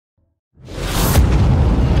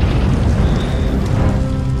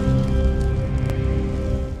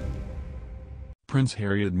Prince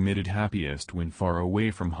Harry admitted happiest when far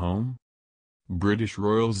away from home? British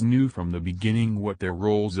royals knew from the beginning what their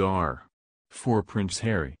roles are. For Prince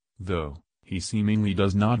Harry, though, he seemingly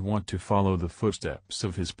does not want to follow the footsteps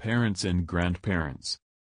of his parents and grandparents.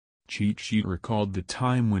 Cheat Sheet recalled the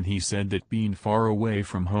time when he said that being far away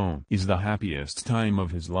from home is the happiest time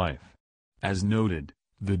of his life. As noted,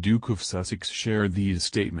 the Duke of Sussex shared these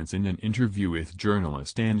statements in an interview with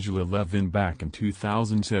journalist Angela Levin back in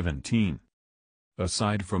 2017.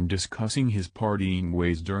 Aside from discussing his partying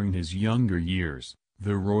ways during his younger years,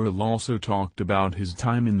 the royal also talked about his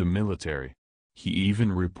time in the military. He even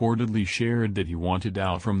reportedly shared that he wanted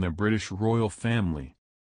out from the British royal family.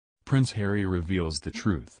 Prince Harry reveals the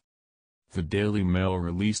truth. The Daily Mail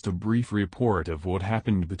released a brief report of what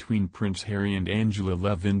happened between Prince Harry and Angela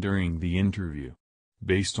Levin during the interview.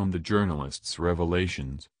 Based on the journalist's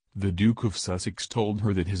revelations, the Duke of Sussex told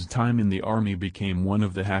her that his time in the army became one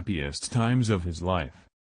of the happiest times of his life.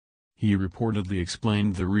 He reportedly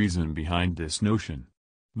explained the reason behind this notion.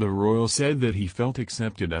 The royal said that he felt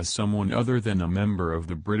accepted as someone other than a member of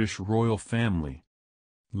the British royal family.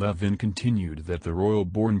 Levin continued that the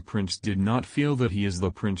royal-born prince did not feel that he is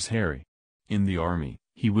the Prince Harry. In the army,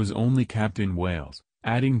 he was only Captain Wales,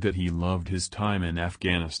 adding that he loved his time in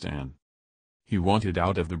Afghanistan. He wanted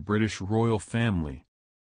out of the British royal family.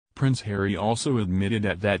 Prince Harry also admitted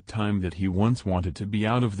at that time that he once wanted to be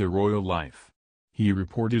out of the royal life. He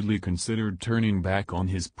reportedly considered turning back on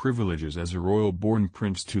his privileges as a royal-born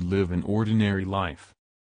prince to live an ordinary life.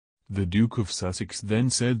 The Duke of Sussex then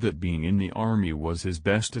said that being in the army was his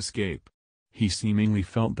best escape. He seemingly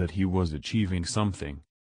felt that he was achieving something.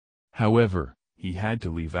 However, he had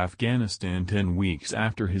to leave Afghanistan 10 weeks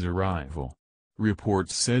after his arrival.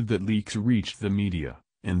 Reports said that leaks reached the media,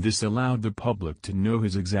 and this allowed the public to know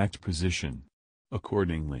his exact position.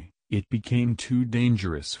 Accordingly, it became too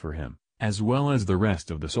dangerous for him, as well as the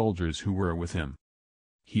rest of the soldiers who were with him.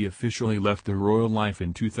 He officially left the royal life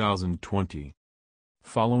in 2020.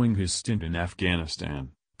 Following his stint in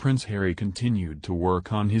Afghanistan, Prince Harry continued to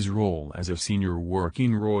work on his role as a senior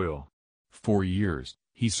working royal. For years,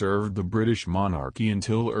 he served the British monarchy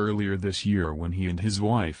until earlier this year when he and his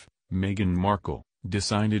wife, Meghan Markle,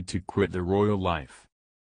 decided to quit the royal life.